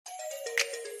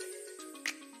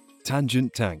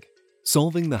Tangent Tank,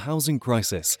 Solving the Housing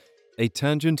Crisis, a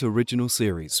Tangent original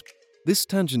series. This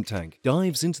Tangent Tank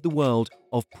dives into the world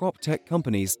of prop tech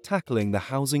companies tackling the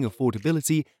housing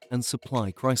affordability and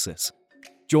supply crisis.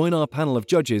 Join our panel of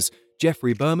judges,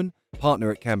 Jeffrey Berman,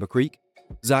 partner at Camber Creek,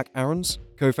 Zach Aarons,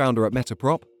 co-founder at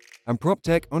Metaprop, and prop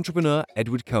tech entrepreneur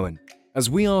Edward Cohen, as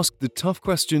we ask the tough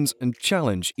questions and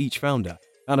challenge each founder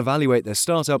and evaluate their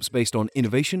startups based on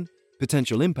innovation,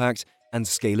 potential impact, and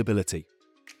scalability.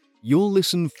 You'll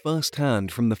listen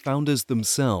firsthand from the founders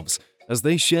themselves as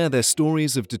they share their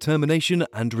stories of determination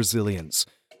and resilience.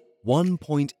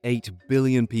 1.8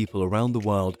 billion people around the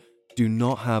world do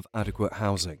not have adequate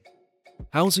housing.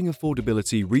 Housing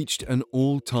affordability reached an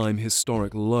all-time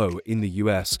historic low in the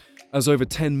US, as over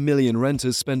 10 million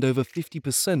renters spend over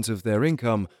 50% of their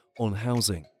income on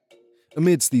housing.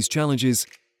 Amidst these challenges,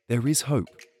 there is hope.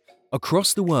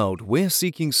 Across the world, we're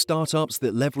seeking startups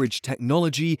that leverage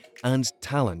technology and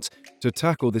talent to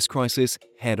tackle this crisis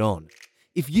head-on.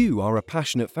 If you are a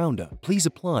passionate founder, please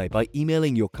apply by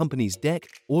emailing your company's deck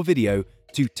or video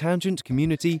to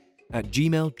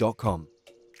tangentcommunity@gmail.com.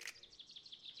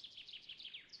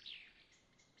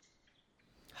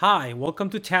 Hi, welcome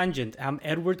to Tangent. I'm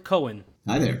Edward Cohen.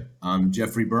 Hi there, I'm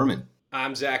Jeffrey Berman.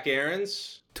 I'm Zach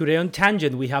Aarons. Today on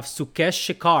Tangent, we have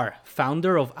Sukesh Shekar,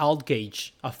 founder of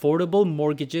Altgage, affordable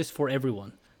mortgages for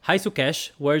everyone. Hi,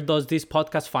 Sukesh. Where does this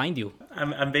podcast find you?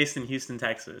 I'm based in Houston,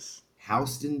 Texas.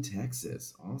 Houston,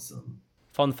 Texas. Awesome.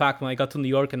 Fun fact, when I got to New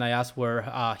York and I asked where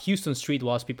Houston Street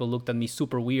was, people looked at me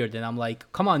super weird. And I'm like,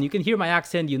 come on, you can hear my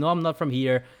accent. You know I'm not from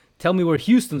here. Tell me where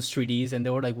Houston Street is. And they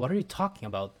were like, what are you talking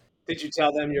about? Did you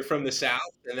tell them you're from the South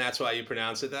and that's why you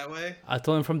pronounce it that way? I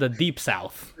told them from the deep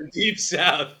South. The Deep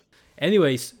South.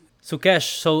 Anyways,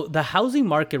 Sukesh, so the housing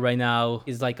market right now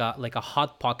is like a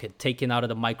hot pocket taken out of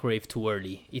the microwave too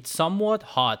early. It's somewhat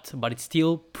hot, but it's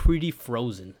still pretty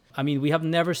frozen. I mean, we have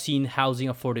never seen housing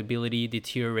affordability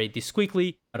deteriorate this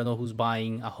quickly. I don't know who's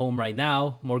buying a home right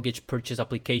now. Mortgage purchase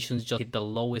applications just hit the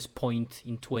lowest point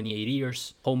in 28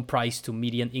 years. Home price to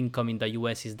median income in the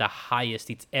US is the highest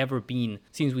it's ever been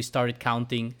since we started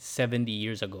counting 70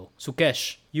 years ago.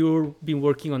 Sukesh, you've been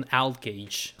working on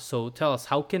Altgage. So tell us,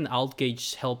 how can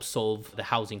Altgage help solve the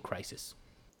housing crisis?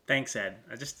 Thanks, Ed.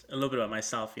 Just a little bit about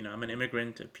myself. I'm an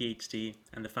immigrant, a PhD,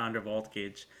 and the founder of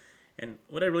Altgage. And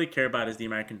what I really care about is the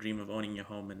American dream of owning your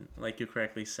home. And like you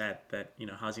correctly said, that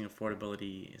housing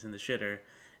affordability is in the shitter.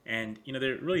 And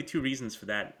there are really two reasons for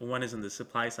that. One is on the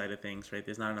supply side of things, right?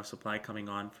 There's not enough supply coming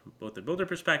on from both the builder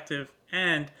perspective,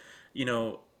 and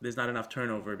there's not enough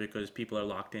turnover because people are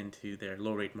locked into their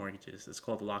low rate mortgages. It's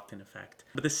called the locked in effect.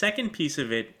 But the second piece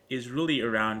of it is really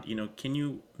around, can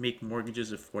you make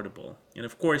mortgages affordable? And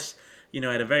of course,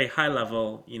 at a very high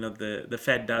level, the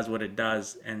Fed does what it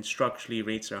does and structurally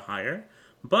rates are higher.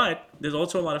 But there's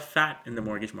also a lot of fat in the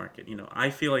mortgage market. I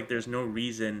feel like there's no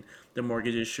reason the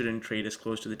mortgages shouldn't trade as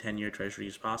close to the 10-year treasury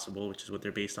as possible, which is what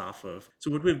they're based off of. So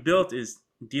what we've built is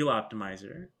Deal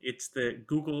Optimizer. It's the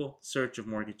Google search of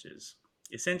mortgages.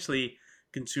 Essentially,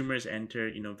 consumers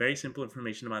enter, very simple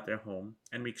information about their home,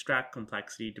 and we extract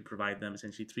complexity to provide them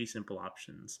essentially three simple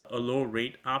options: a low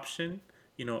rate option,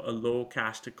 a low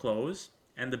cash to close,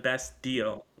 and the best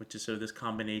deal, which is sort of this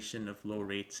combination of low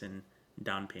rates and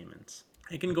down payments.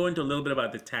 I can go into a little bit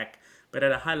about the tech, but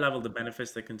at a high level, the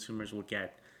benefits that consumers will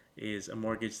get is a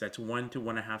mortgage that's 1 to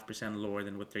 1.5% lower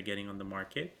than what they're getting on the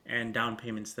market, and down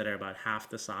payments that are about half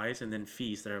the size, and then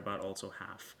fees that are about also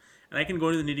half. And I can go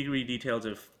into the nitty-gritty details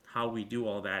of how we do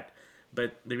all that,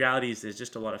 but the reality is there's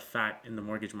just a lot of fat in the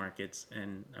mortgage markets,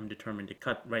 and I'm determined to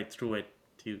cut right through it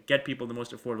to get people the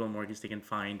most affordable mortgage they can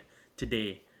find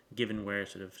today, given where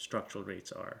sort of structural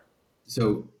rates are.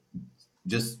 So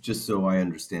just so I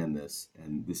understand this,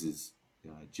 and this is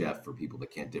Jeff for people that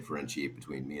can't differentiate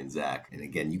between me and Zach. And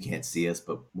again, you can't see us,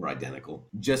 but we're identical.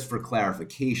 Just for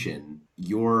clarification,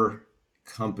 your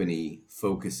company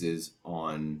focuses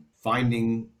on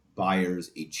finding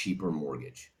buyers a cheaper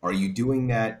mortgage. Are you doing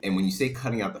that? And when you say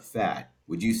cutting out the fat,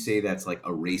 would you say that's like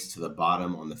a race to the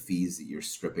bottom on the fees that you're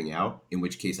stripping out? In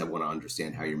which case, I want to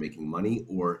understand how you're making money.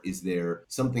 Or is there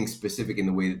something specific in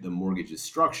the way that the mortgage is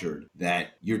structured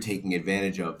that you're taking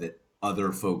advantage of that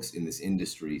other folks in this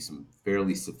industry, some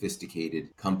fairly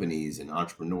sophisticated companies and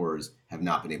entrepreneurs, have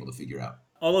not been able to figure out?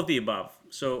 All of the above.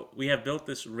 So we have built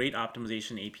this rate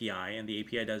optimization API, and the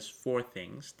API does four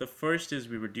things. The first is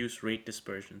we reduce rate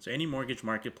dispersion. So any mortgage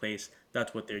marketplace,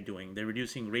 that's what they're doing. They're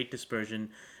reducing rate dispersion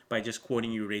by just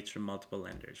quoting you rates from multiple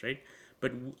lenders, right?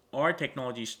 But our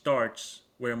technology starts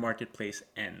where a marketplace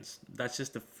ends. That's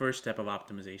just the first step of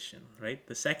optimization, right?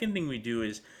 The second thing we do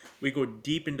is we go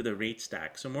deep into the rate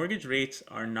stack. So mortgage rates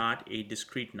are not a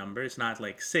discrete number. It's not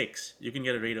like 6. You can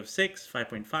get a rate of 6,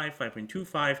 5.5,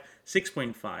 5.25,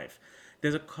 6.5.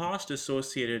 There's a cost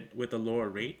associated with a lower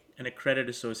rate and a credit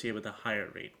associated with a higher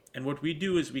rate. And what we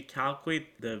do is we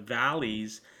calculate the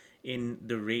valleys in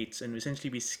the rates, and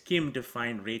essentially we skim to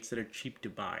find rates that are cheap to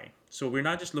buy. So we're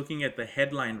not just looking at the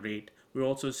headline rate, we're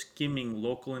also skimming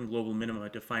local and global minima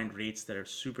to find rates that are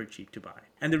super cheap to buy.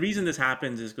 And the reason this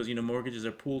happens is because mortgages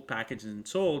are pooled, packaged, and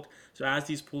sold. So as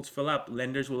these pools fill up,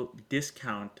 lenders will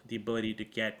discount the ability to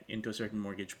get into a certain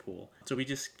mortgage pool. So we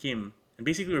just skim, and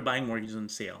basically we're buying mortgages on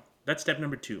sale. That's step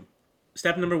number 2.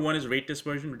 Step number 1 is rate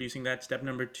dispersion, reducing that. Step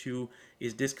number 2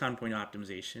 is discount point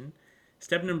optimization.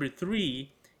 Step number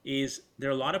 3 is there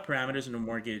are a lot of parameters in a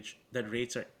mortgage that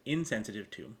rates are insensitive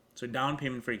to. So down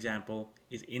payment, for example,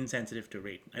 is insensitive to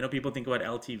rate. I know people think about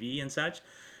LTV and such,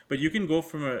 but you can go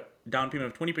from a down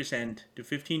payment of 20% to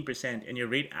 15% and your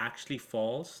rate actually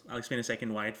falls. I'll explain in a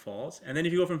second why it falls. And then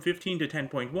if you go from 15 to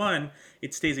 10.1,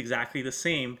 it stays exactly the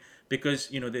same because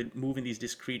they move in these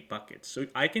discrete buckets. So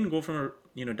I can go from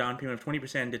a down payment of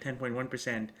 20% to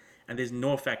 10.1%, and there's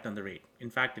no effect on the rate. In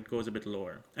fact, it goes a bit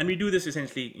lower. And we do this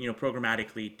essentially,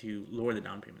 programmatically to lower the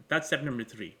down payment. That's step number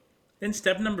 3. Then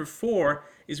step number 4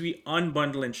 is we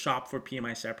unbundle and shop for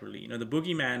PMI separately. The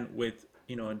boogeyman with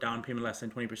a down payment less than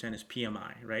 20% is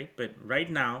PMI, right? But right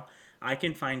now, I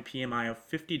can find PMI of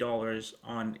 $50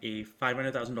 on a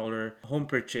 $500,000 home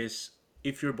purchase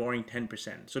if you're borrowing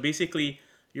 10%. So basically,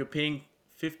 you're paying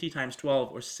 50 times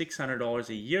 12 or $600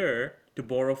 a year to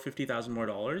borrow $50,000 more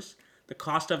dollars. The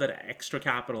cost of that extra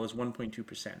capital is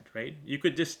 1.2%, right? You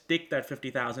could just stick that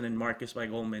 50,000 in Marcus by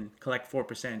Goldman, collect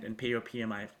 4%, and pay your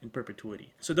PMI in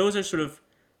perpetuity. So those are sort of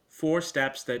 4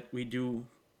 steps that we do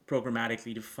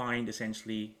programmatically to find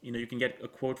essentially, you can get a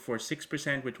quote for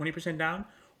 6% with 20% down,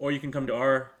 or you can come to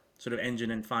our sort of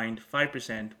engine and find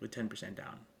 5% with 10%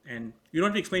 down. And you don't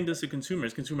have to explain this to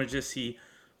consumers. Consumers just see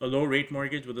a low rate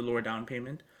mortgage with a lower down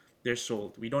payment, they're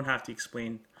sold. We don't have to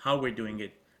explain how we're doing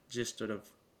it, just sort of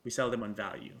we sell them on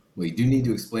value. Well, you do need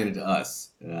to explain it to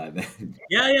us. Yeah.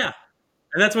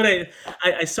 And that's what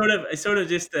I sort of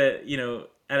just, at a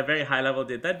very high level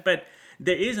did that. But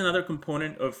there is another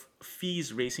component of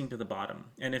fees racing to the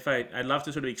bottom. And I'd love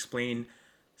to sort of explain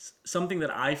something that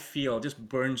I feel just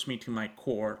burns me to my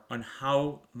core on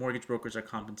how mortgage brokers are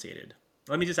compensated.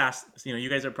 Let me just ask, you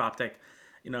guys are prop tech,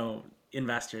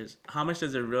 investors. How much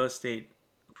does a real estate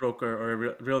broker or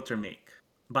a realtor make,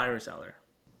 buyer or seller?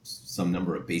 Some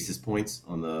number of basis points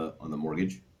on the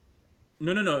mortgage.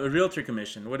 No. A realtor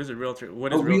commission. What is a realtor?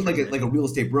 What is like a real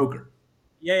estate broker?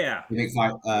 Yeah. You make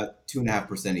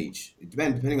 2.5% each. It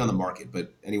depending on the market,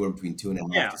 but anywhere between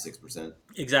 2.5% to 6%.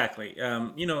 Exactly.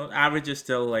 Average is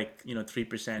still like 3%.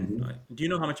 Mm-hmm. Do you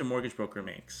know how much a mortgage broker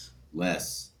makes?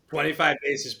 Less. 25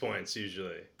 basis points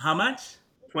usually. How much?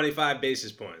 25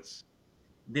 basis points.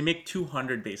 They make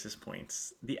 200 basis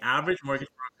points. The average mortgage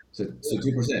broker. So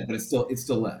 2%, but it's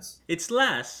still less. It's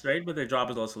less, right? But their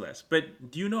job is also less. But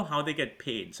do you know how they get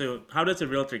paid? So how does a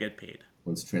realtor get paid?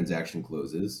 Once the transaction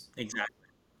closes.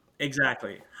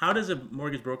 Exactly. How does a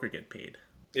mortgage broker get paid?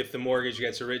 If the mortgage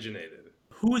gets originated.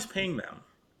 Who is paying them?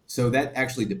 So that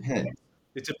actually depends.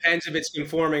 It depends if it's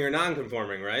conforming or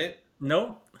non-conforming, right?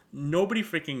 No, nobody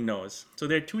freaking knows. So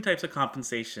there are 2 types of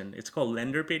compensation. It's called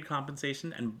lender paid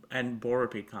compensation and borrower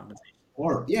paid compensation.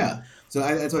 Or yeah. So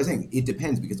that's what I was saying. It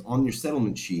depends because on your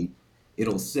settlement sheet,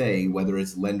 it'll say whether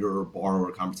it's lender or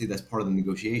borrower compensated. That's part of the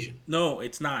negotiation. No,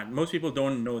 it's not. Most people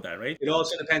don't know that, right? It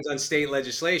also depends on state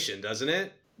legislation, doesn't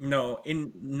it? No,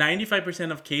 in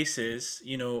 95% of cases,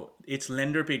 it's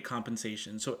lender paid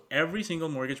compensation. So every single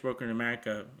mortgage broker in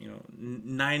America,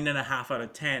 9.5 out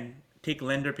of 10 take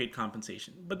lender paid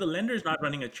compensation. But the lender is not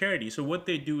running a charity. So what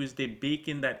they do is they bake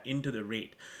in that into the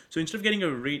rate. So instead of getting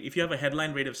a rate, if you have a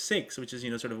headline rate of 6, which is,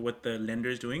 sort of what the lender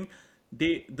is doing,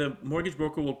 the mortgage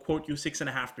broker will quote you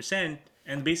 6.5%.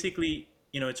 And basically,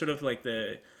 it's sort of like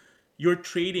you're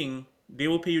trading, they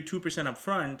will pay you 2% up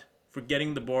front for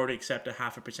getting the borrower to accept a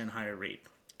 0.5% higher rate.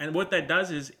 And what that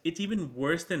does is it's even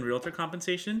worse than realtor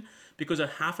compensation because a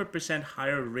 0.5%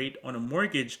 higher rate on a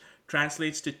mortgage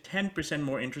translates to 10%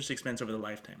 more interest expense over the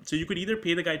lifetime. So you could either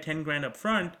pay the guy 10 grand up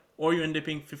front or you end up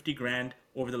paying 50 grand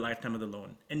over the lifetime of the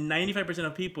loan. And 95%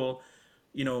 of people,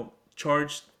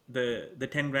 charge the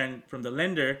 10 grand from the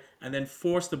lender and then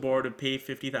force the borrower to pay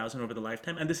 50,000 over the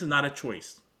lifetime. And this is not a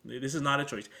choice.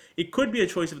 It could be a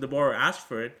choice if the borrower asks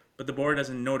for it, but the borrower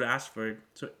doesn't know to ask for it.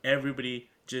 So everybody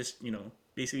just,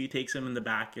 basically takes him in the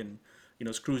back and,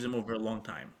 screws him over a long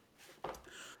time.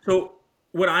 So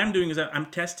what I'm doing is that I'm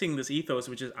testing this ethos,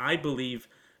 which is I believe,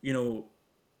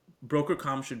 broker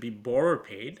comp should be borrower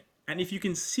paid. And if you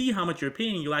can see how much you're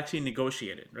paying, you'll actually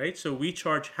negotiate it, right? So we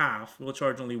charge half, we'll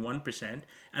charge only 1%,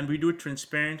 and we do it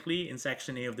transparently in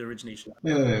Section A of the origination.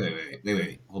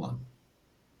 Wait. Hold on.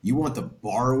 You want the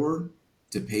borrower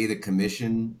to pay the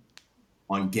commission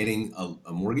on getting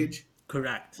a mortgage?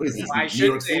 Correct. What is this, Why New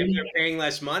York shouldn't they? If City? they're paying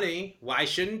less money, why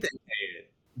shouldn't they pay it?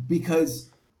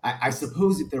 Because I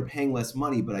suppose if they're paying less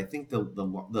money, but I think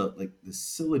the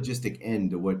syllogistic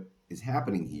end to what is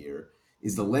happening here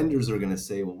is the lenders are going to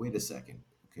say, well, wait a second.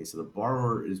 Okay, so the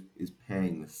borrower is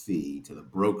paying the fee to the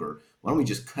broker. Why don't we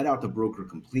just cut out the broker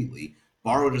completely?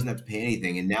 Borrower doesn't have to pay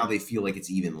anything, and now they feel like it's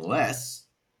even less.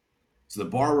 So the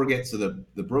borrower gets, so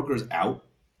the broker is out.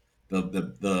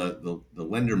 The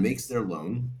lender makes their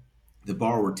loan. The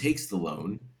borrower takes the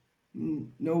loan.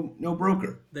 No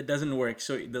broker. That doesn't work.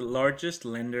 So the largest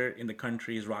lender in the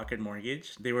country is Rocket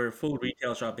Mortgage. They were a full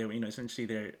retail shop. They were, essentially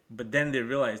there. But then they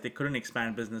realized they couldn't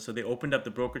expand business, so they opened up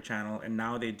the broker channel, and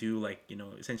now they do like,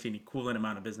 essentially an equivalent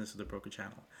amount of business with the broker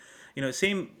channel.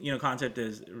 Same, concept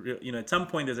is, at some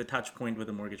point there's a touch point with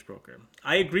a mortgage broker.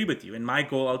 I agree with you, and my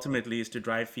goal ultimately is to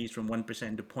drive fees from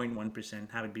 1% to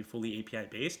 0.1%, have it be fully API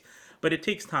based. But it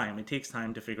takes time. It takes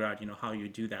time to figure out, how you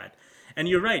do that. And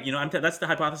you're right. That's the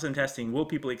hypothesis I'm testing. Will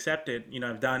people accept it?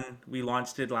 We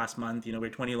launched it last month. We're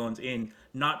 20 loans in.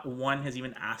 Not one has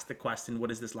even asked the question, what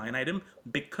is this line item?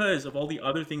 Because of all the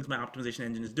other things my optimization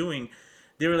engine is doing,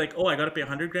 they were like, oh, I got to pay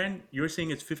 100 grand. You're saying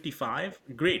it's 55.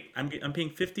 Great. I'm paying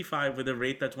 55 with a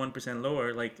rate that's 1%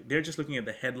 lower. Like, they're just looking at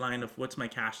the headline of what's my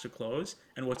cash to close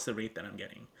and what's the rate that I'm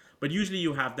getting. But usually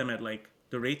you have them at like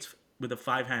the rates with a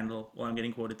 5 handle while I'm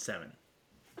getting quoted 7.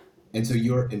 And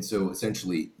so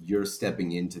essentially you're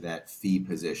stepping into that fee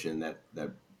position,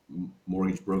 that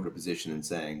mortgage broker position, and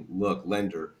saying, look,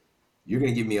 lender, you're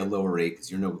going to give me a lower rate because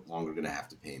you're no longer going to have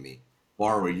to pay me.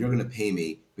 Borrower, you're going to pay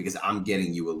me because I'm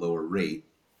getting you a lower rate.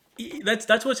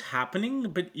 That's what's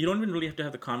happening, but you don't even really have to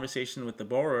have the conversation with the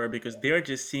borrower because they're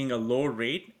just seeing a low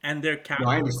rate and they're No,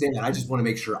 I understand that. I just want to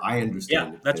make sure I understand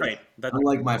Yeah, it. that's right.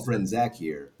 Unlike my friend Zach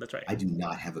here, That's right. I do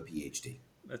not have a PhD.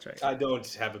 That's right. I don't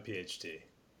have a PhD.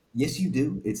 Yes, you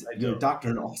do. You're a don't. doctor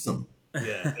and awesome.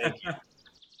 Yeah, thank you.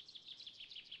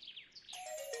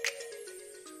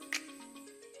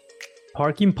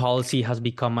 Parking policy has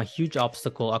become a huge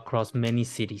obstacle across many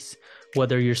cities.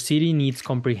 Whether your city needs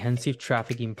comprehensive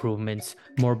traffic improvements,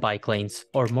 more bike lanes,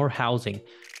 or more housing,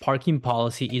 parking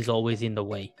policy is always in the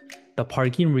way. The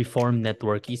Parking Reform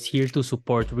Network is here to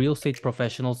support real estate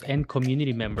professionals and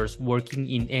community members working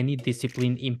in any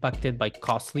discipline impacted by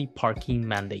costly parking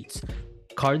mandates.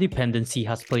 Car dependency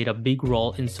has played a big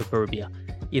role in suburbia.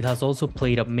 It has also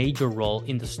played a major role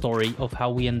in the story of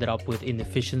how we ended up with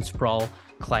inefficient sprawl,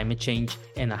 climate change,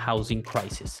 and a housing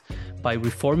crisis. By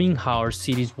reforming how our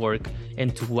cities work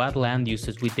and to what land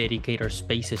uses we dedicate our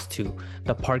spaces to,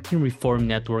 the Parking Reform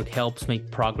Network helps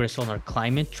make progress on our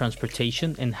climate,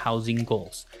 transportation, and housing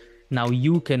goals. Now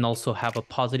you can also have a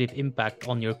positive impact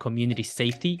on your community's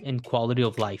safety and quality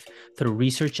of life through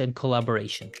research and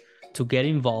collaboration. To get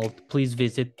involved, please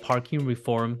visit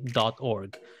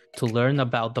parkingreform.org. To learn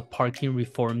about the Parking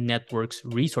Reform Network's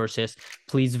resources,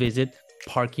 please visit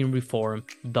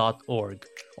parkingreform.org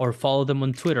or follow them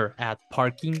on Twitter at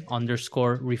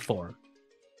parking_reform.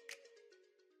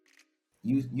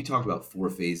 You talk about 4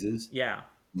 phases. Yeah.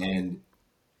 And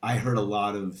I heard a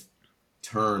lot of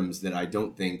terms that I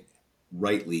don't think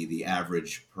rightly the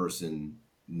average person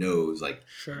knows, like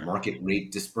Sure. market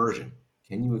rate dispersion.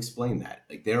 Can you explain that?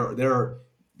 Like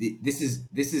this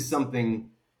is something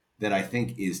that I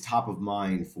think is top of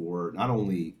mind for not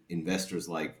only investors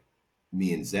like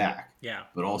me and Zach, Yeah.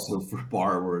 but also for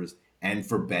borrowers and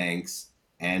for banks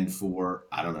and for,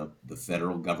 I don't know, the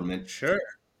federal government. Sure.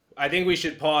 I think we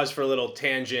should pause for a little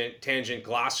tangent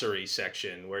glossary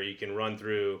section where you can run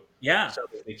through some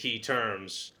of the key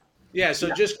terms. Yeah,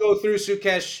 so just go through,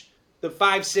 Sukesh, the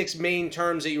 5-6 main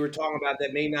terms that you were talking about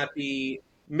that may not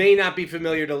be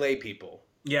familiar to lay people.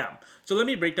 Yeah. So let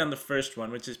me break down the first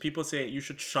one, which is people say you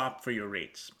should shop for your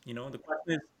rates. The question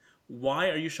is, why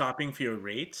are you shopping for your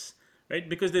rates? Right?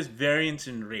 Because there's variance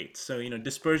in rates. So,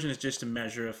 dispersion is just a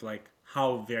measure of like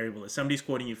how variable is. Somebody's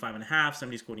quoting you 5.5,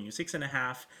 somebody's quoting you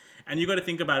 6.5. And you got to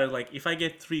think about it like if I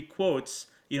get 3 quotes,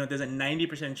 there's a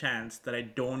 90% chance that I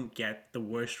don't get the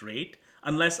worst rate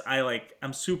unless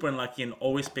I'm super unlucky and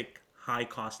always pick high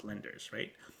cost lenders,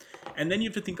 right? And then you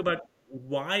have to think about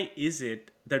why is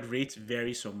it that rates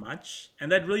vary so much,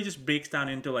 and that really just breaks down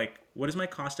into like what is my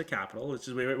cost of capital, which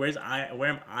is where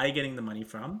am I getting the money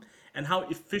from, and how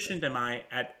efficient am I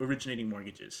at originating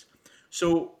mortgages.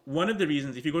 So one of the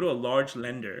reasons, if you go to a large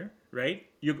lender, right,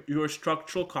 your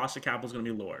structural cost of capital is going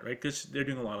to be lower, right, because they're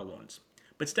doing a lot of loans.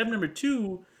 But step number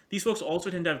two, these folks also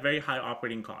tend to have very high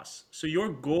operating costs. So your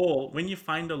goal, when you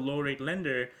find a low rate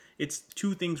lender, it's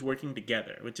two things working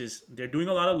together, which is they're doing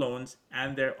a lot of loans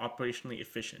and they're operationally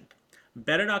efficient.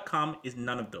 Better.com is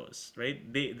none of those,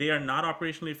 right? They are not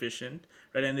operationally efficient,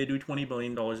 right? And they do $20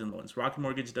 billion in loans. Rocket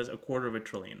Mortgage does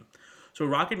 $250 billion. So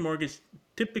Rocket Mortgage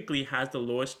typically has the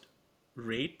lowest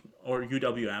rate, or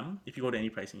UWM, if you go to any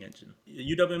pricing engine.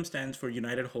 UWM stands for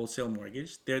United Wholesale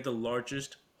Mortgage. They're the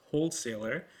largest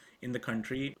wholesaler in the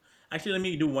country. Actually, let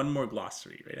me do one more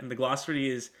glossary, right? And the glossary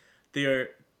is there are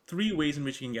three ways in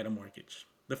which you can get a mortgage.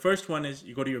 The first one is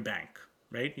you go to your bank,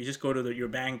 right? You just go to your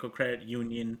bank or credit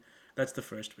union. That's the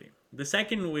first way. The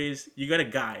second way is you got a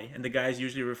guy, and the guy is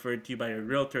usually referred to you by a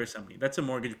realtor or somebody. That's a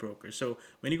mortgage broker. So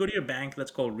when you go to your bank,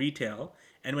 that's called retail.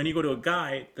 And when you go to a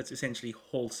guy, that's essentially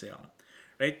wholesale,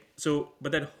 right? So,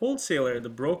 but that wholesaler, the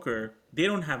broker, they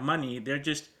don't have money. They're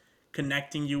just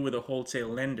connecting you with a wholesale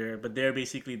lender, but they're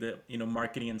basically the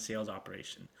marketing and sales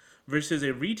operation. Versus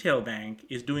a retail bank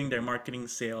is doing their marketing,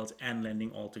 sales, and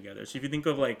lending all together. So if you think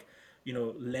of like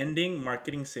lending,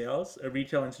 marketing, sales, a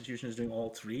retail institution is doing all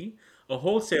three. A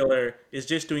wholesaler is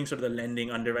just doing sort of the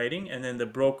lending, underwriting, and then the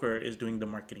broker is doing the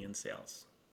marketing and sales.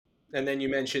 And then you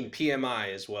mentioned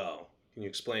PMI as well. Can you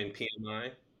explain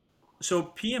PMI? So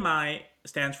PMI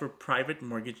stands for private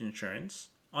mortgage insurance.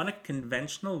 On a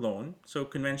conventional loan, so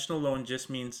conventional loan just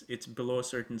means it's below a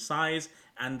certain size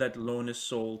and that loan is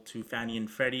sold to Fannie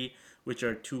and Freddie, which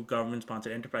are two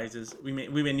government-sponsored enterprises. We may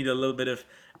need a little bit of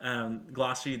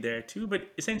glossary there too,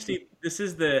 but essentially this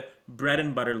is the bread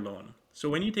and butter loan. So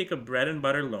when you take a bread and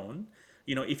butter loan,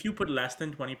 if you put less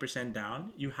than 20%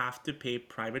 down, you have to pay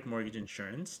private mortgage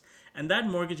insurance. And that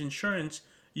mortgage insurance,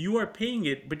 you are paying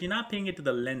it, but you're not paying it to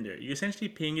the lender. You're essentially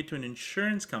paying it to an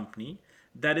insurance company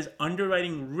that is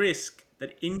underwriting risk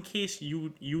that in case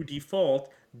you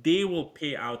default, they will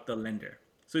pay out the lender.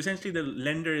 So essentially the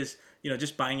lender is,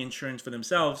 just buying insurance for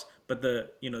themselves, but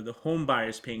the home buyer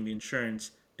is paying the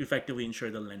insurance to effectively insure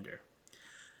the lender.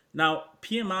 Now,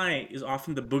 PMI is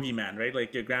often the boogeyman, right?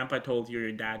 Like your grandpa told you, or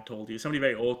your dad told you, somebody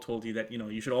very old told you that,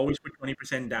 you should always put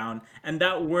 20% down. And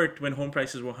that worked when home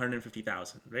prices were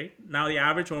 150,000, right? Now the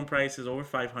average home price is over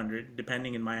 500,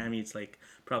 depending in Miami, it's like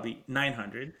probably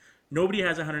 900. Nobody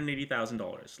has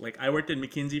 $180,000. Like I worked at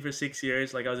McKinsey for 6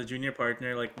 years, like I was a junior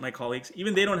partner, like my colleagues,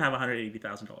 even they don't have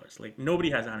 $180,000. Like nobody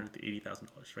has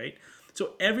 $180,000, right?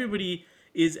 So everybody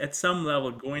is at some level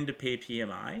going to pay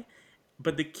PMI.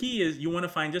 But the key is you want to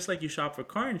find, just like you shop for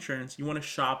car insurance, you want to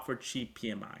shop for cheap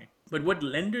PMI. But what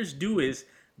lenders do is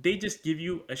they just give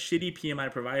you a shitty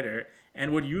PMI provider.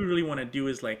 And what you really want to do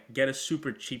is like get a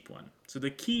super cheap one. So the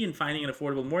key in finding an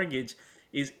affordable mortgage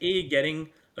is A, getting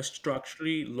a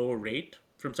structurally low rate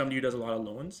from somebody who does a lot of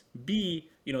loans. B,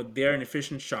 they're an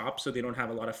efficient shop, so they don't have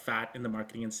a lot of fat in the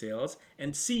marketing and sales.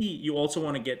 And C, you also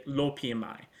want to get low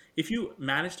PMI. If you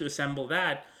manage to assemble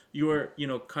that, you're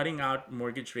cutting out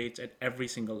mortgage rates at every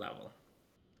single level.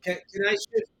 Can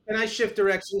I shift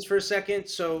directions for a second?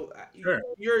 So Sure.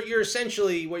 you're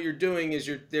essentially, what you're doing is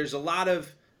there's a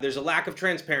lack of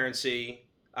transparency.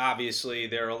 Obviously,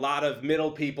 there are a lot of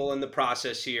middle people in the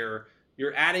process here.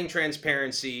 You're adding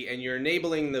transparency and you're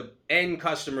enabling the end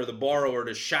customer, the borrower,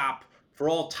 to shop for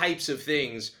all types of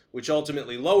things, which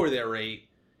ultimately lower their rate.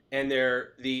 And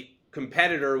the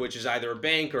competitor, which is either a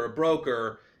bank or a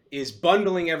broker, is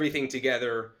bundling everything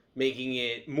together, making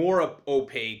it more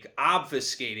opaque,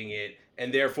 obfuscating it,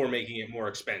 and therefore making it more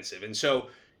expensive. And so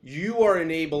you are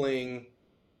enabling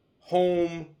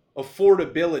home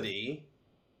affordability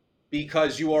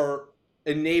because you are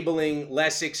enabling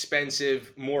less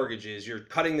expensive mortgages. You're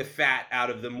cutting the fat out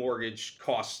of the mortgage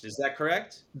cost. Is that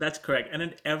correct? That's correct. And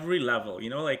at every level,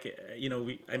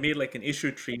 I made like an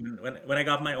issue tree when I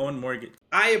got my own mortgage.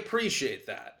 I appreciate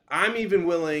that. I'm even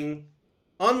willing,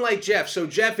 unlike Jeff. So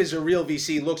Jeff is a real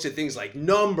VC, looks at things like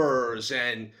numbers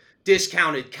and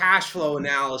discounted cash flow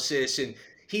analysis, and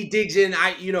he digs in.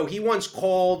 He once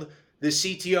called the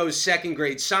CTO's second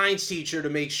grade science teacher to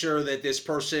make sure that this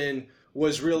person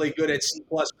was really good at C++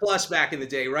 back in the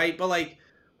day, right? But like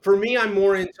for me, I'm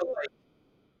more into like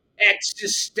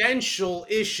existential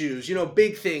issues,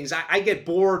 big things. I get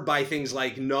bored by things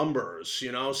like numbers.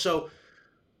 So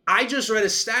I just read a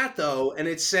stat though, and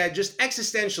it said just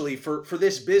existentially for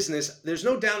this business, there's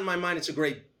no doubt in my mind it's a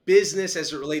great business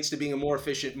as it relates to being a more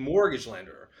efficient mortgage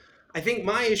lender. I think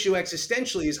my issue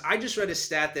existentially is I just read a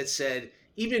stat that said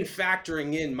even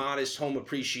factoring in modest home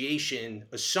appreciation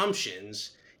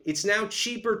assumptions, it's now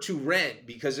cheaper to rent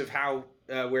because of how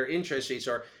where interest rates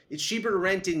are, it's cheaper to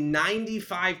rent in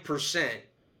 95%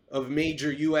 of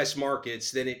major U.S.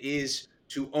 markets than it is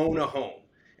to own a home.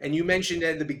 And you mentioned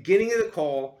at the beginning of the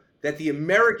call that the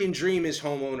American dream is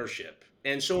home ownership.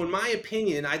 And so, in my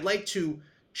opinion, I'd like to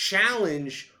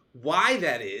challenge why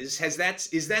that is. Is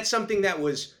that something that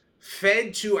was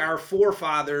fed to our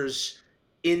forefathers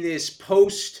in this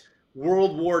post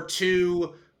World War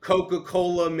II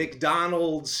Coca-Cola,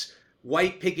 McDonald's,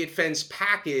 white picket fence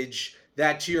package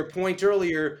that, to your point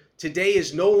earlier, today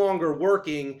is no longer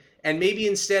working? And maybe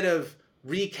instead of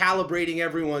recalibrating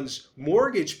everyone's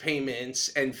mortgage payments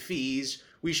and fees,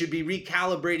 we should be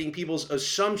recalibrating people's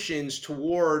assumptions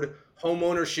toward home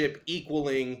ownership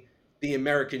equaling the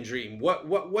American dream.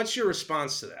 What's your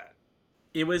response to that?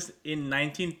 It was in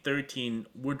 1913,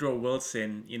 Woodrow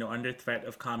Wilson, under threat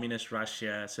of communist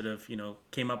Russia, sort of,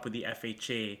 came up with the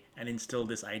FHA and instilled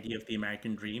this idea of the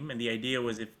American dream. And the idea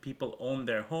was if people owned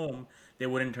their home, they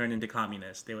wouldn't turn into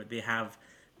communists. They have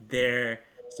their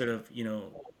sort of,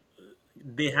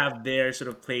 they have their sort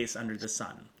of place under the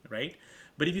sun, right?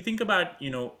 But if you think about,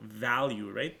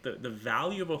 value, right? The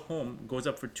value of a home goes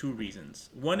up for two reasons.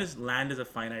 One is land is a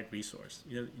finite resource.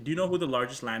 Do you know who the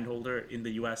largest landholder in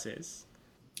the US is?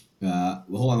 Well,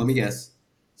 hold on, let me guess.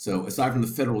 So, aside from the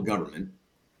federal government,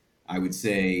 I would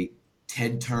say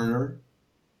Ted Turner,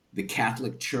 the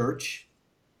Catholic Church.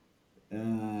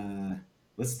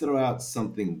 Let's throw out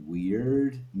something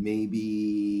weird.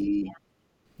 Maybe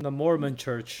The Mormon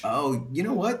Church. Oh, you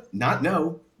know what?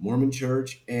 Mormon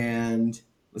Church, and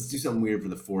let's do something weird for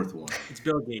the fourth one. It's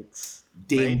Bill Gates.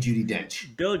 Dame right? Judi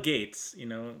Dench. Bill Gates,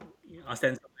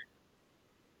 ostensibly,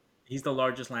 he's the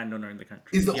largest landowner in the country.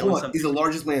 He's the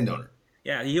largest landowner.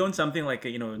 Yeah, he owns something like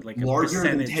a larger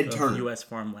than percentage Ted of Turner. U.S.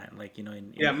 farmland,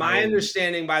 in Yeah, my Ohio.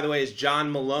 understanding, by the way, is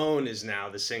John Malone is now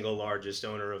the single largest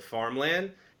owner of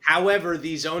farmland. However,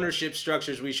 these ownership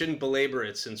structures, we shouldn't belabor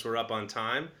it since we're up on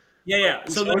time. Yeah.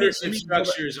 These ownership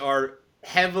structures are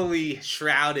heavily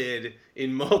shrouded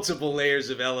in multiple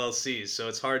layers of LLCs, so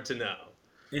it's hard to know.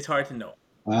 It's hard to know.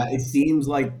 It seems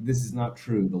like this is not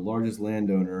true. The largest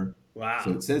landowner. Wow.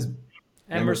 So it says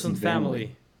Emerson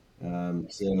family.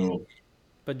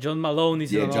 But John Malone is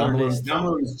John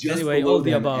Malone is just anyway, below all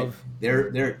the them. above. They're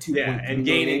at 2.3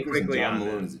 million acres, and John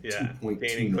Malone is at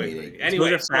 2.2 million acres.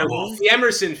 Anyway, so the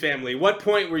Emerson family. What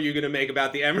point were you going to make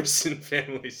about the Emerson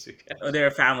family? Oh, they're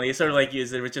a family. It's sort of like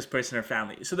is the richest person in our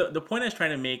family. So the point I was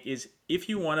trying to make is if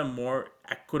you want a more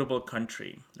equitable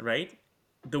country, right?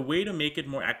 The way to make it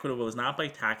more equitable is not by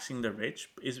taxing the rich,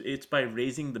 it's by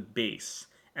raising the base.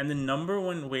 And the number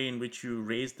one way in which you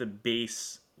raise the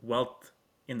base wealth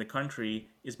in the country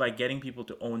is by getting people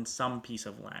to own some piece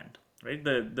of land, right?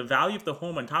 The value of the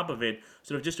home on top of it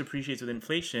sort of just appreciates with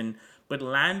inflation, but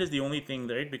land is the only thing,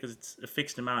 right? Because it's a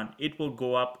fixed amount, it will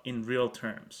go up in real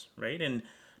terms, right? And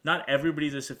not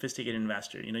everybody's a sophisticated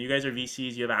investor. You guys are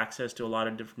VCs, you have access to a lot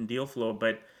of different deal flow,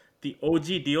 but the OG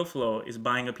deal flow is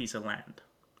buying a piece of land,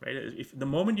 right? If the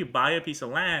moment you buy a piece of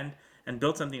land and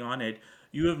build something on it,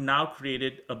 you have now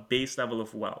created a base level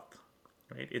of wealth,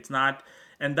 right? It's not,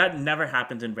 and that never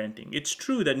happens in renting. It's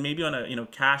true that maybe on a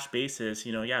cash basis,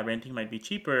 renting might be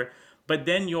cheaper, but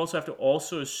then you also have to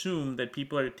also assume that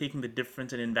people are taking the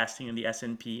difference and investing in the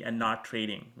S&P and not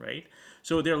trading, right?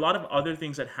 So there are a lot of other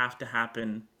things that have to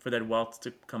happen for that wealth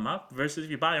to come up. Versus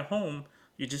if you buy a home,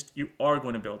 you are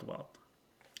going to build wealth.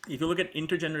 If you look at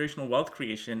intergenerational wealth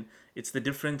creation, it's the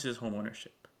difference is home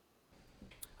ownership.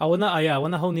 I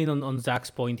wanna hone in on Zach's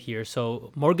point here.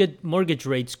 So mortgage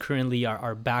rates currently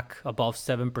are back above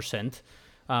 7%,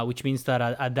 which means that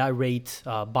at that rate,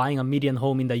 buying a median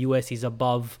home in the U.S. is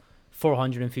above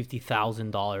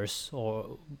 $450,000,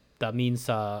 or that means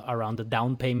around a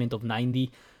down payment of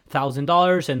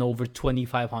 $90,000 and over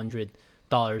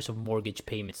 $2,500 of mortgage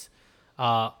payments.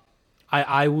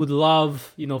 I would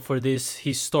love for this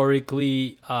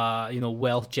historically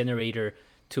wealth generator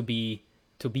to be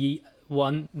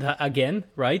one again,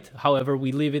 right? However,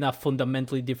 we live in a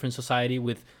fundamentally different society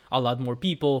with a lot more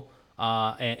people,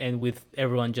 and with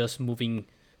everyone just moving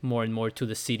more and more to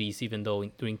the cities, even though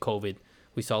during COVID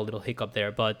we saw a little hiccup there.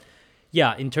 But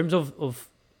yeah, in terms of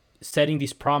setting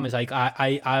this promise,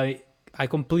 I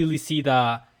completely see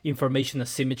the information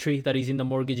asymmetry that is in the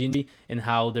mortgage industry, and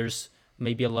how there's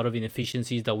maybe a lot of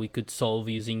inefficiencies that we could solve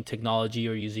using technology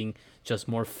or using just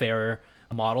more fairer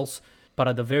models. But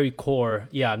at the very core,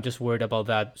 I'm just worried about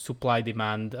that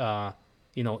supply-demand,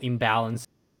 imbalance.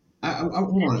 I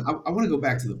want to go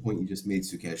back to the point you just made,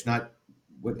 Sukesh. Not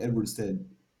what Edward said,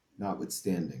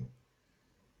 notwithstanding,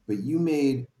 but you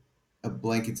made a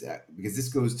blanket, because this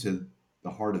goes to the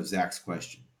heart of Zach's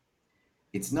question.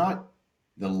 It's not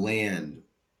the land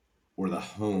or the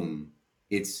home.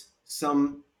 It's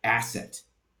some asset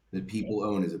that people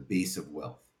own as a base of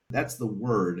wealth. That's the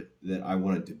word that I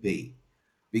want to debate,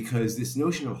 because this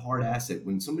notion of hard asset,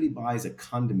 when somebody buys a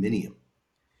condominium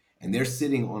and they're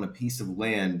sitting on a piece of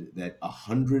land that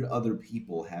 100 other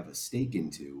people have a stake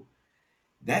into,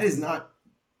 that is not,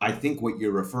 I think, what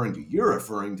you're referring to. You're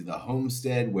referring to the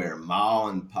homestead where Ma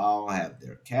and Pa have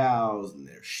their cows and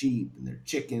their sheep and their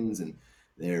chickens, and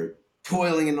they're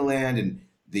toiling in the land, and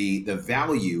the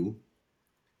value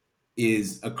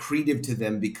is accretive to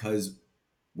them because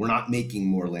we're not making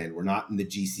more land. We're not in the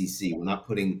GCC. We're not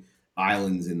putting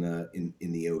islands in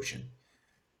the ocean.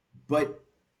 But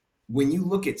when you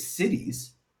look at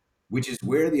cities, which is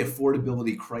where the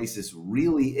affordability crisis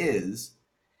really is,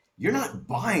 you're not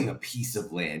buying a piece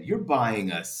of land. You're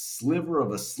buying a sliver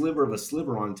of a sliver of a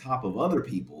sliver on top of other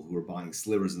people who are buying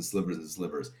slivers and slivers and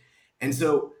slivers. And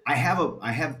so I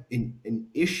have an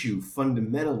issue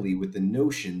fundamentally with the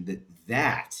notion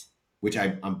that which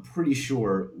I'm pretty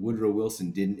sure Woodrow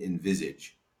Wilson didn't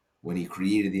envisage when he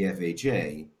created the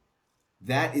FHA,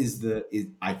 that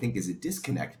I think is a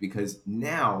disconnect, because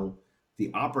now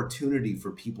the opportunity for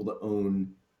people to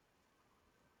own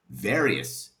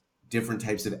various different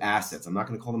types of assets, I'm not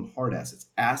going to call them hard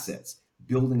assets,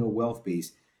 building a wealth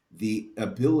base, the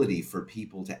ability for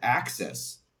people to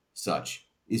access such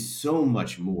is so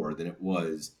much more than it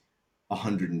was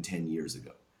 110 years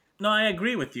ago. No, I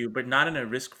agree with you, but not in a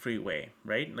risk-free way,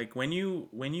 right? Like when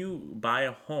you buy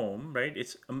a home, right?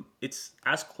 It's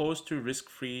as close to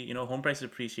risk-free. Home price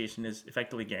appreciation is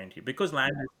effectively guaranteed because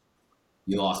land.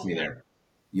 You lost me there.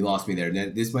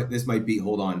 This might be.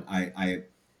 Hold on. I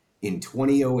in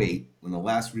 2008, when the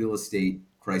last real estate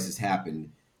crisis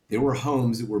happened, there were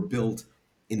homes that were built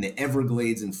in the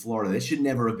Everglades in Florida that should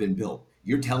never have been built.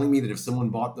 You're telling me that if someone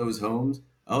bought those homes,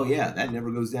 oh yeah, that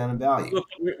never goes down in value. Look,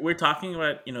 we're talking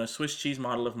about a Swiss cheese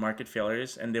model of market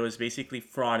failures, and there was basically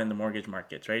fraud in the mortgage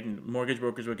markets, right? And mortgage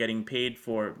brokers were getting paid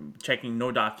for checking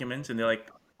no documents, and they're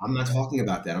like, I'm not talking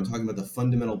about that. I'm talking about the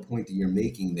fundamental point that you're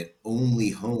making, that only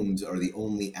homes are the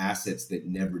only assets that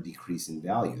never decrease in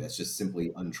value. That's just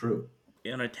simply untrue.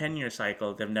 in a 10-year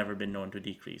cycle, they've never been known to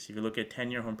decrease. If you look at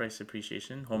 10-year home price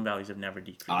appreciation, home values have never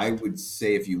decreased. I would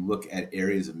say if you look at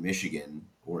areas of Michigan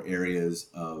or areas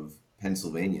of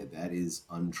Pennsylvania, that is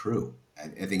untrue.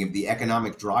 I think if the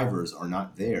economic drivers are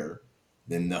not there,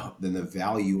 then the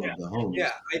value of the homes.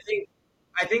 Yeah,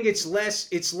 I think it's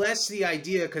less the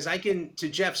idea, because to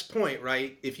Jeff's point,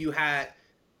 right? If you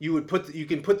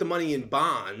can put the money in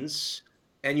bonds,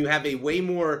 and you have a way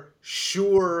more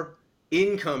sure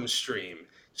income stream.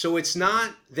 So it's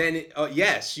not then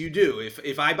yes, you do.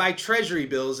 If I buy treasury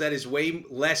bills, that is way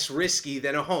less risky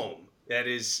than a home. That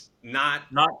is not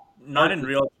in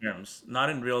real terms.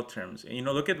 Not in real terms.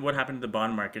 Look at what happened to the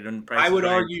bond market when prices. I would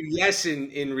argue yes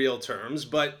in real terms,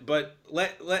 but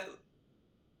let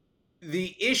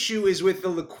the issue is with the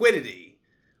liquidity.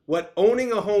 What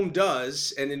owning a home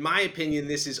does, and in my opinion,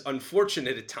 this is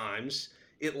unfortunate at times,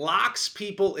 it locks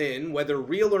people in, whether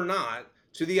real or not,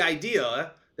 to the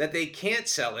idea that they can't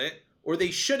sell it or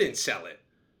they shouldn't sell it.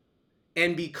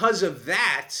 And because of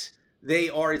that,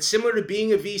 it's similar to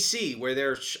being a VC,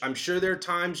 where I'm sure there are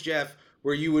times, Jeff,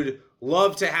 where you would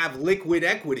love to have liquid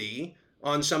equity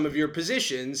on some of your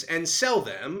positions and sell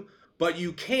them, but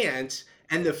you can't.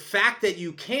 And the fact that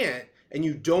you can't, and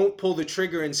you don't pull the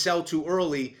trigger and sell too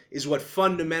early, is what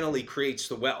fundamentally creates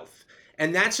the wealth.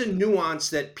 And that's a nuance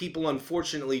that people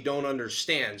unfortunately don't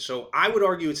understand. So I would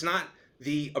argue it's not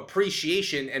the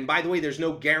appreciation. And by the way, there's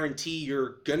no guarantee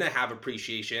you're gonna have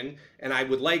appreciation. And I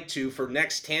would like to, for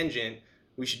next tangent,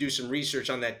 we should do some research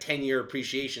on that 10-year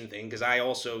appreciation thing, because I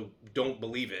also don't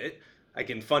believe it. I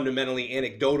can fundamentally,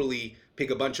 anecdotally pick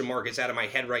a bunch of markets out of my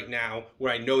head right now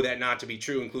where I know that not to be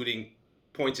true, including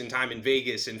points in time in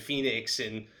Vegas and Phoenix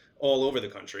and all over the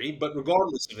country. But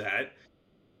regardless of that,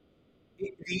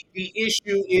 the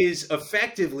issue is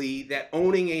effectively that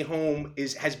owning a home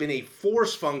has been a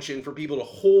force function for people to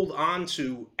hold on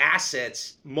to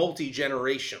assets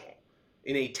multi-generational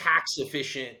in a tax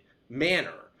efficient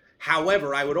manner.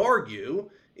 However, I would argue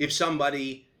if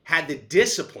somebody had the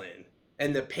discipline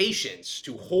and the patience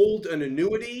to hold an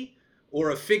annuity or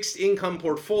a fixed income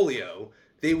portfolio,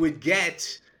 they would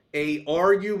get a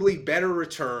arguably better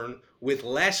return with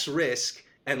less risk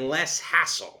and less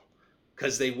hassle,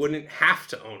 because they wouldn't have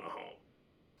to own a home.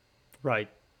 Right.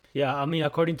 Yeah, I mean,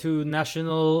 according to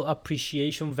national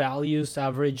appreciation values,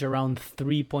 average around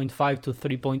 3.5 to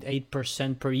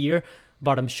 3.8% per year.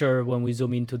 But I'm sure when we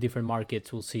zoom into different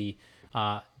markets, we'll see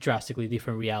drastically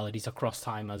different realities across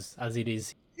time as it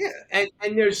is Yeah,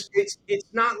 and there's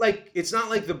it's not like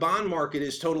the bond market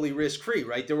is totally risk free,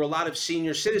 right? There were a lot of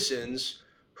senior citizens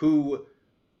who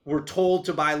were told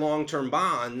to buy long-term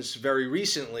bonds very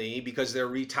recently because they're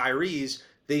retirees.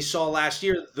 They saw last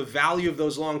year the value of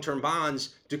those long-term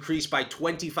bonds decrease by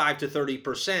 25 to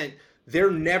 30%.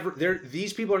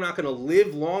 These people are not going to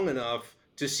live long enough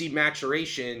to see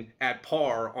maturation at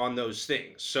par on those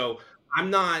things. So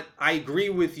I agree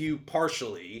with you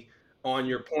partially on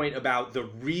your point about the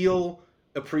real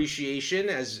appreciation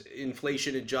as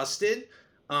inflation adjusted.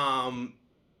 Um,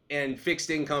 and fixed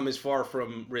income is far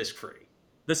from risk free.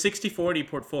 The 60/40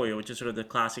 portfolio, which is sort of the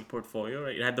classic portfolio,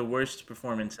 right? It had the worst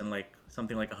performance in like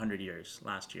something like 100 years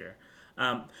last year.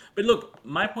 But look,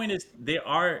 my point is they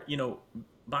are,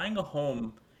 buying a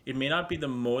home, it may not be the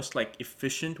most like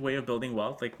efficient way of building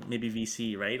wealth, like maybe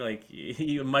VC, right? Like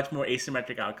much more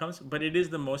asymmetric outcomes, but it is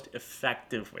the most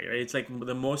effective way, right? It's like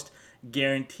the most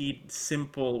guaranteed,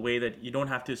 simple way that you don't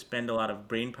have to spend a lot of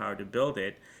brain power to build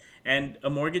it. And a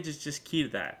mortgage is just key to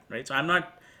that, right? So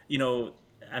you know,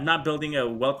 I'm not building a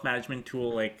wealth management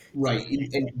tool like Right.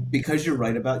 And because you are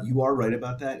right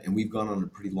about that, and we've gone on a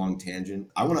pretty long tangent,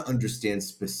 I want to understand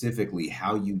specifically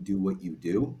how you do what you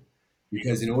do.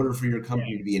 Because in order for your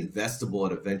company to be investable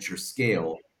at a venture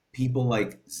scale, people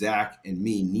like Zach and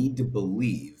me need to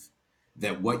believe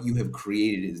that what you have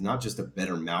created is not just a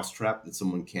better mousetrap that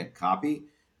someone can't copy,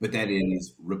 but that it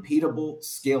is repeatable,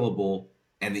 scalable,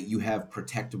 and that you have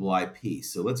protectable IP.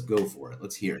 So let's go for it.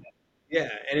 Let's hear it. Yeah,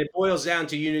 and it boils down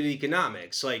to unit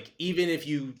economics. Like, even if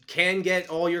you can get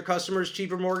all your customers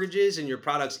cheaper mortgages and your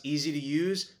product's easy to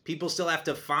use, people still have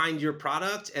to find your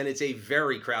product, and it's a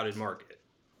very crowded market.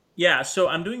 Yeah, so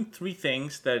I'm doing three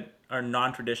things that are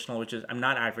non-traditional, which is I'm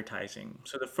not advertising.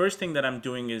 So the first thing that I'm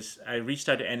doing is I reached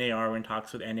out to NAR, we're in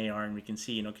talks with NAR, and we can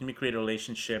see, can we create a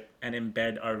relationship and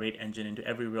embed our rate engine into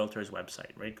every realtor's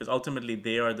website, right? Because ultimately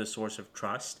they are the source of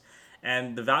trust.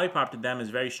 And the value prop to them is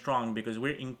very strong because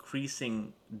we're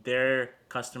increasing their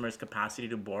customers' capacity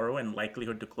to borrow and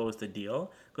likelihood to close the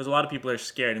deal. Because a lot of people are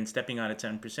scared and stepping out at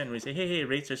 7%. We say, hey,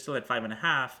 rates are still at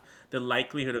 5.5. The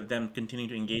likelihood of them continuing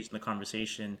to engage in the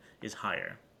conversation is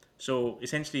higher. So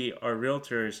essentially, our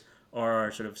realtors are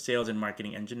our sort of sales and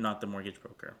marketing engine, not the mortgage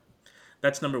broker.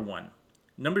 That's number one.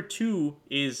 Number two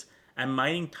is I'm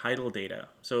mining title data.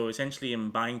 So essentially,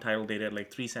 I'm buying title data at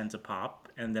like 3 cents a pop,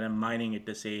 and then I'm mining it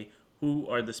to say who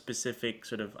are the specific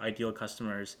sort of ideal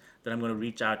customers that I'm going to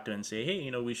reach out to and say,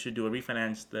 hey, we should do a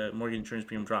refinance. The mortgage insurance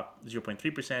premium drop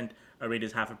 0.3%. Our rate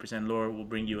is 0.5% lower. We'll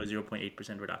bring you a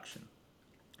 0.8% reduction.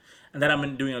 And then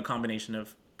I'm doing a combination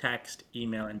of text,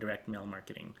 email, and direct mail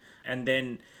marketing. And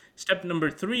then step number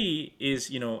three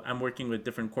is, I'm working with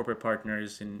different corporate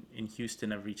partners in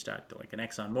Houston. I've reached out to like an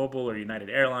ExxonMobil or United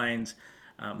Airlines,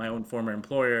 my own former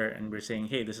employer, and we're saying,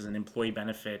 hey, this is an employee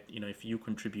benefit. If you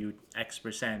contribute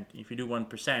X%, if you do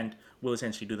 1%, we'll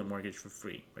essentially do the mortgage for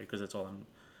free, right? Because that's all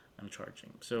I'm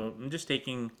charging. So I'm just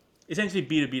taking essentially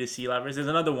B2B to C levers. There's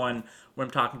another one where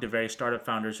I'm talking to various startup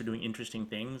founders who are doing interesting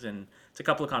things, and it's a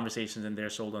couple of conversations, and they're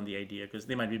sold on the idea because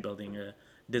they might be building a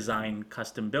design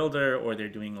custom builder, or they're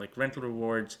doing like rental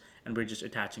rewards, and we're just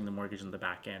attaching the mortgage on the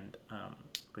back end,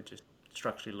 with just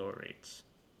structurally lower rates.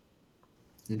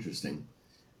 Interesting.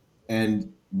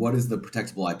 And what is the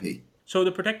protectable IP? So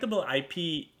the protectable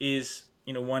IP is,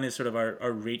 one is sort of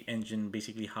our rate engine,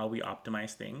 basically how we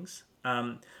optimize things.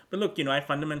 But look, I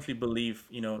fundamentally believe,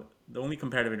 the only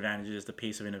comparative advantage is the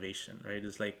pace of innovation, right?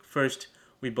 It's like first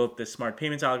we built this smart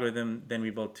payments algorithm, then we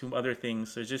built two other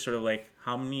things. So it's just sort of like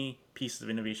how many pieces of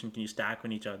innovation can you stack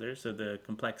on each other? So the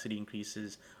complexity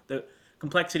increases. The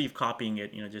complexity of copying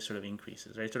it, just sort of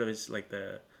increases, right? Sort of it's like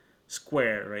the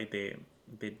square, right? They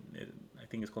I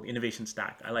think it's called innovation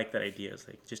stack. I like that idea. It's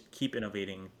like just keep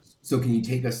innovating. So can you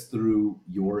take us through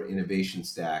your innovation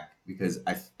stack? Because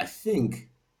I think,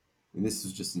 and this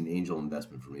is just an angel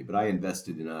investment for me, but I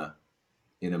invested in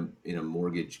a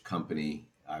mortgage company.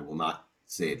 I will not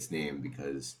say its name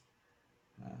because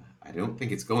I don't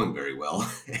think it's going very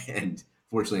well. And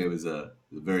fortunately, it was a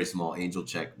very small angel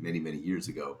check many years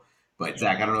ago. But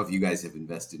Zach, I don't know if you guys have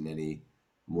invested in any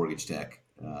mortgage tech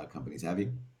companies. Have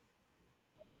you?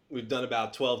 We've done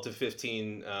about 12 to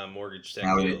 15 mortgage tech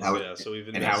How are they, deals. how, Yeah, so we've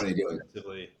and how are invested they doing?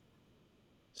 extensively.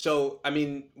 So, I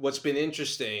mean, what's been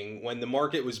interesting when the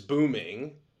market was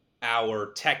booming,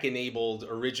 our tech enabled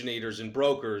originators and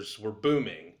brokers were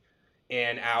booming,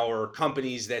 and our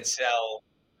companies that sell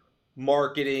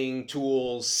marketing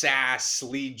tools, SaaS,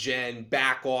 lead gen,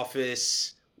 back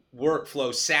office,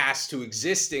 workflow SaaS to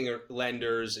existing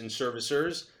lenders and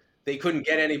servicers, they couldn't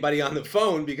get anybody on the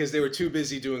phone because they were too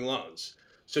busy doing loans.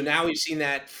 So now we've seen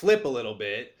that flip a little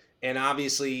bit, and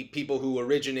obviously people who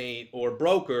originate or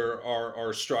broker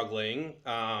are struggling,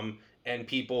 and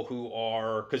people who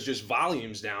are, because just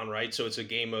volumes down, right? So it's a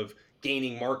game of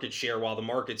gaining market share while the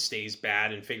market stays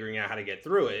bad and figuring out how to get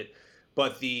through it.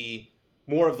 But the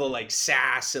more of the like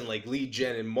SaaS and like lead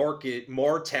gen and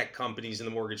martech companies in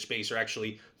the mortgage space are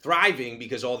actually thriving,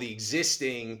 because all the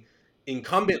existing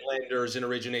incumbent lenders and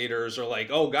originators are like,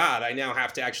 oh God, I now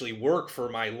have to actually work for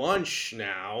my lunch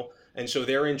now. And so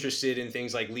they're interested in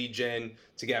things like lead gen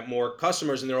to get more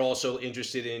customers, and they're also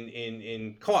interested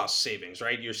in cost savings,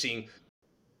 right? You're seeing.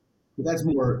 But that's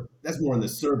more on the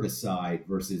service side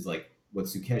versus like what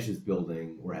Sukesh is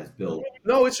building or has built.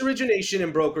 No, it's origination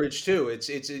and brokerage too.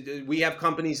 We have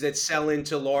companies that sell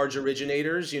into large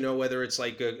originators, whether it's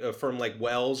like a firm like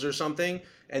Wells or something,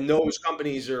 and those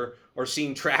companies are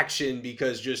seeing traction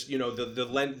because just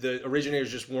the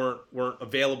originators just weren't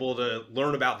available to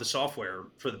learn about the software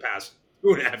for the past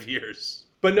 2.5 years.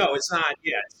 But no, it's not.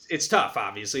 Yeah, it's tough.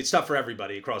 Obviously, it's tough for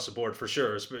everybody across the board for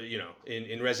sure.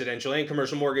 In residential and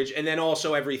commercial mortgage, and then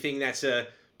also everything that's a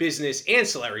business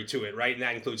ancillary to it, right? And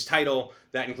that includes title,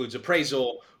 that includes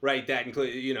appraisal, right? That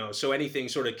includes, so anything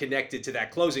sort of connected to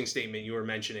that closing statement you were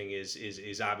mentioning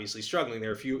is obviously struggling.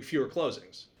 There are fewer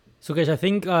closings. Sukesh, I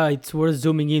think it's worth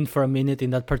zooming in for a minute in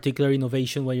that particular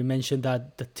innovation where you mentioned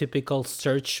that the typical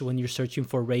search when you're searching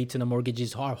for rates in a mortgage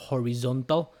is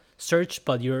horizontal search,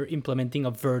 but you're implementing a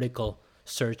vertical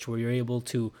search where you're able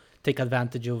to take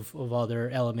advantage of other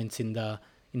elements in the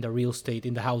real estate,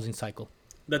 in the housing cycle.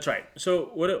 That's right. So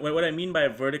what I mean by a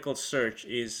vertical search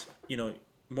is,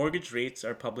 mortgage rates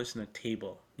are published in a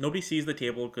table. Nobody sees the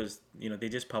table because, they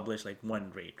just publish like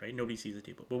one rate, right? Nobody sees the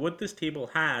table. But what this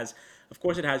table has, of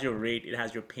course, it has your rate, it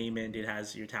has your payment, it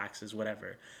has your taxes,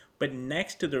 whatever. But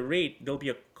next to the rate, there'll be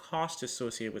a cost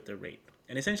associated with the rate.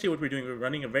 And essentially what we're doing, we're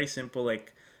running a very simple,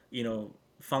 like,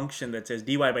 function that says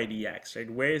dy by dx, right?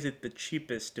 Where is it the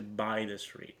cheapest to buy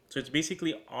this rate? So it's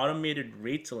basically automated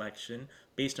rate selection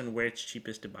based on where it's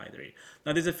cheapest to buy the rate.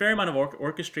 Now, there's a fair amount of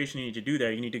orchestration you need to do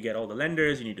there. You need to get all the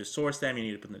lenders, you need to source them, you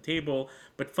need to put on the table.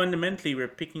 But fundamentally, we're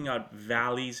picking out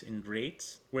valleys in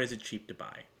rates. Where is it cheap to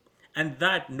buy? And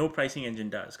that no pricing engine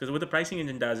does. Because what the pricing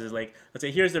engine does is like, let's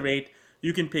say, here's the rate.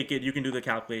 You can pick it, you can do the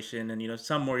calculation, and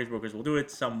some mortgage brokers will do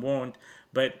it, some won't.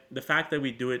 But the fact that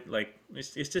we do it, like,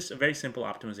 it's just a very simple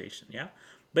optimization, yeah.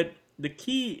 But the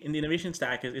key in the innovation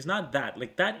stack is not that.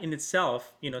 Like that in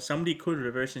itself, somebody could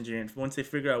reverse engineer it. Once they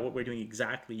figure out what we're doing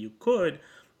exactly, you could.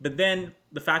 But then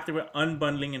the fact that we're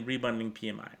unbundling and rebundling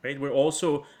PMI, right? We're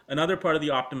also, another part of the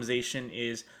optimization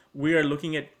is we are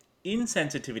looking at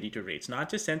insensitivity to rates, not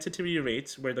just sensitivity to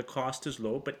rates where the cost is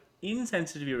low, but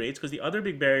insensitivity rates, because the other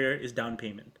big barrier is down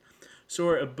payment. So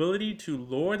our ability to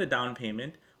lower the down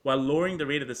payment while lowering the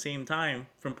rate at the same time,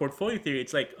 from portfolio theory,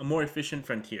 it's like a more efficient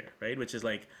frontier, right? Which is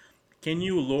like, can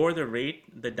you lower the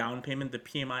rate, the down payment, the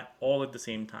PMI all at the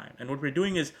same time? And what we're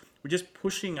doing is we're just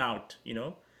pushing out,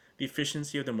 the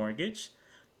efficiency of the mortgage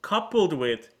coupled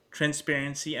with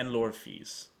transparency and lower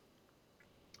fees.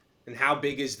 And how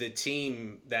big is the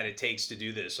team that it takes to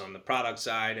do this on the product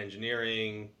side,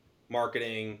 engineering,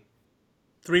 marketing?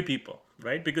 3 people,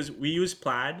 right? Because we use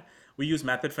Plaid, we use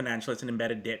Method Financial, it's an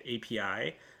embedded debt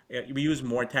API. We use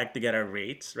MoreTech to get our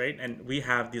rates, right? And we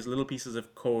have these little pieces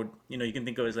of code, you can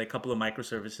think of as like a couple of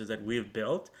microservices that we've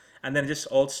built, and then just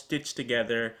all stitched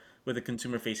together with a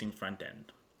consumer-facing front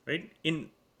end, right?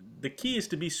 The key is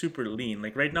to be super lean.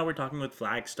 Like right now we're talking with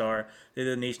Flagstar, they're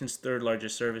the nation's 3rd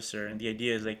largest servicer, and the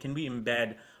idea is like, can we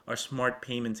embed our smart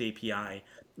payments API?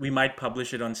 We might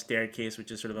publish it on Staircase,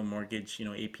 which is sort of a mortgage,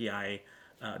 API.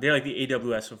 They're like the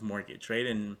AWS of mortgage, right?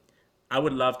 And I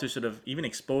would love to sort of even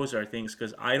expose our things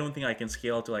because I don't think I can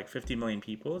scale to like 50 million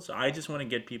people. So I just want to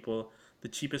get people the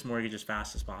cheapest mortgage as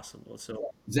fast as possible.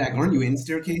 So Zach, aren't you in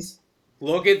Staircase?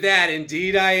 Look at that.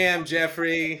 Indeed I am,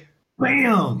 Jeffrey.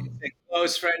 Bam! A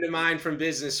close friend of mine from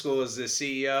business school is the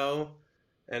CEO,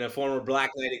 and a former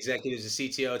Blacklight executive is the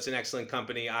CTO. It's an excellent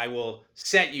company. I will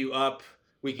set you up.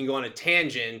 We can go on a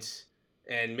tangent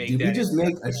and make Did that. we just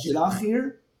make a shidduch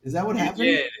here? Is that what happened?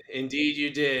 You did. Indeed, you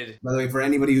did. By the way, for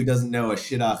anybody who doesn't know, a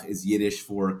shidduch is Yiddish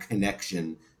for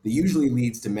connection. That usually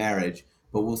leads to marriage,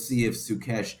 but we'll see if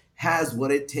Sukesh has what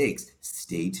it takes.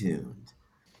 Stay tuned.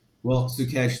 Well,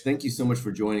 Sukesh, thank you so much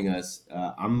for joining us.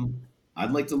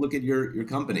 I'd like to look at your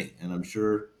company, and I'm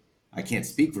sure I can't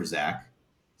speak for Zach,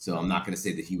 so I'm not going to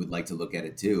say that he would like to look at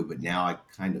it too. But now I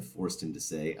kind of forced him to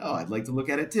say, "Oh, I'd like to look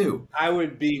at it too." I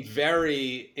would be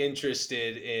very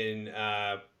interested in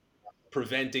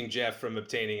preventing Jeff from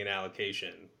obtaining an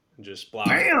allocation and just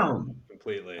blocking Bam!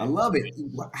 completely. I love it.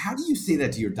 How do you say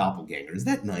that to your doppelganger? Is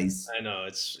that nice? I know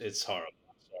it's horrible.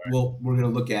 Well, we're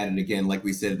going to look at it again. Like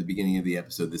we said at the beginning of the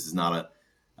episode, this is not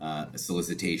a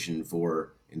solicitation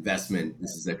for investment.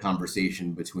 This is a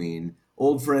conversation between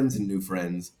old friends and new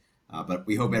friends. But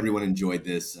we hope everyone enjoyed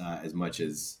this as much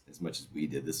as we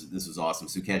did. This was awesome.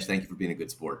 Sukesh, thank you for being a good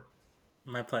sport.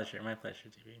 My pleasure,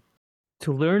 TV.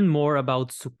 To learn more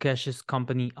about Sukesh's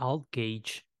company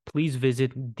Altgage, please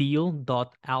visit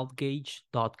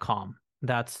deal.altgage.com.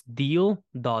 That's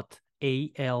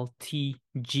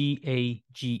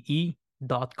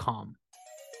deal.altgage.com.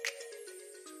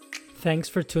 Thanks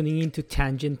for tuning in to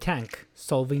Tangent Tank,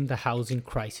 solving the housing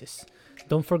crisis.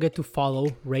 Don't forget to follow,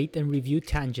 rate, and review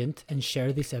Tangent and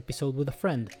share this episode with a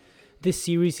friend. This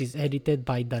series is edited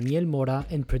by Daniel Mora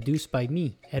and produced by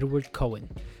me, Edward Cohen.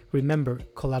 Remember,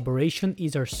 collaboration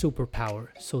is our superpower,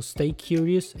 so stay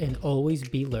curious and always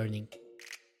be learning.